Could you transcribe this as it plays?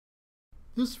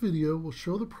This video will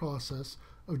show the process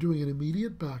of doing an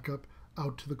immediate backup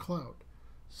out to the cloud.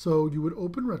 So you would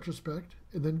open Retrospect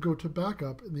and then go to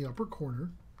Backup in the upper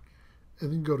corner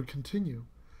and then go to Continue.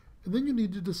 And then you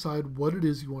need to decide what it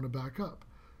is you want to back up.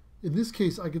 In this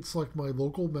case, I could select my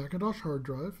local Macintosh hard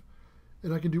drive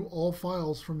and I can do all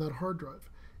files from that hard drive.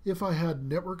 If I had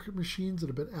network machines that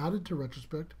have been added to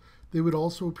Retrospect, they would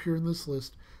also appear in this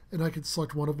list and I could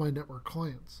select one of my network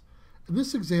clients. In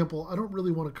this example, I don't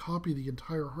really want to copy the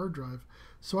entire hard drive,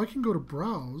 so I can go to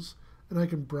Browse and I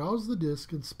can browse the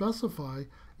disk and specify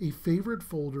a favorite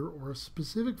folder or a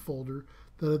specific folder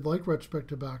that I'd like Retrospect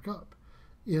to back up.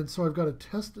 And so I've got a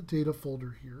test data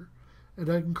folder here, and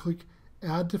I can click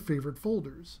Add to Favorite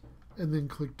Folders and then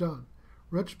click Done.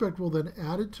 Retrospect will then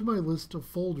add it to my list of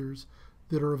folders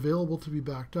that are available to be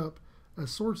backed up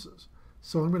as sources.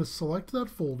 So I'm going to select that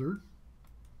folder,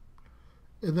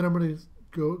 and then I'm going to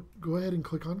go ahead and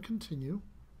click on Continue.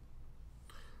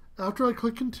 After I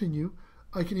click Continue,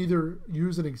 I can either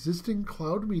use an existing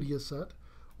cloud media set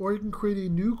or I can create a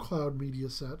new cloud media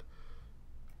set.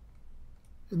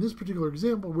 In this particular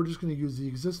example, we're just going to use the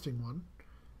existing one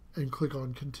and click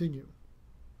on Continue.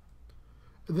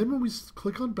 And then when we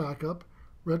click on Backup,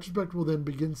 Retrospect will then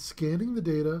begin scanning the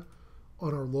data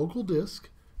on our local disk,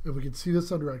 and we can see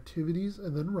this under Activities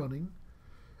and then Running.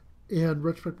 And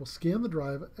Retrospect will scan the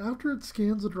drive. After it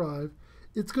scans the drive,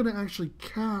 it's going to actually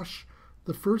cache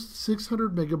the first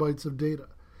 600 megabytes of data.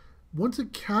 Once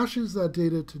it caches that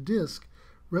data to disk,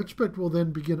 Retrospect will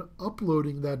then begin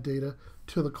uploading that data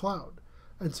to the cloud.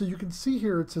 And so you can see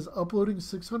here it says uploading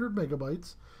 600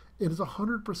 megabytes. It is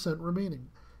 100% remaining.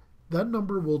 That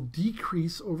number will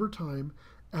decrease over time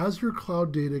as your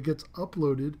cloud data gets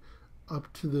uploaded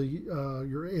up to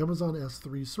your Amazon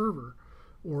S3 server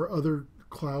or other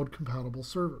cloud compatible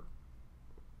server.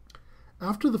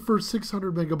 After the first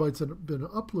 600 megabytes have been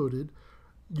uploaded,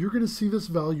 you're going to see this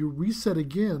value reset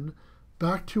again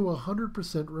back to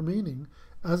 100% remaining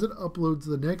as it uploads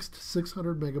the next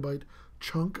 600 megabyte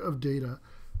chunk of data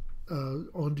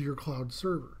onto your cloud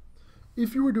server.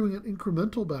 If you were doing an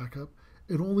incremental backup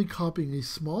and only copying a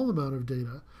small amount of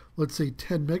data, let's say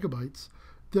 10 megabytes,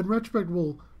 then Retrospect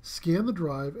will scan the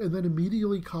drive and then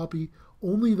immediately copy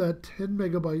only that 10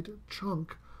 megabyte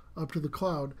chunk up to the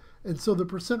cloud. And so the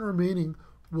percent remaining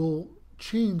will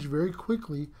change very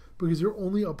quickly because you're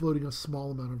only uploading a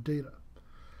small amount of data.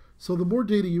 So the more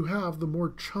data you have, the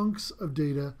more chunks of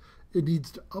data it needs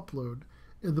to upload.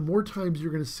 And the more times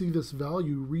you're going to see this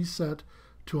value reset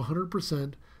to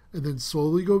 100% and then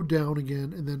slowly go down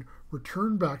again and then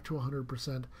return back to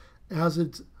 100% as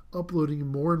it's uploading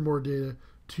more and more data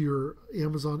to your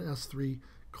Amazon S3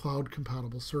 cloud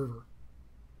compatible server.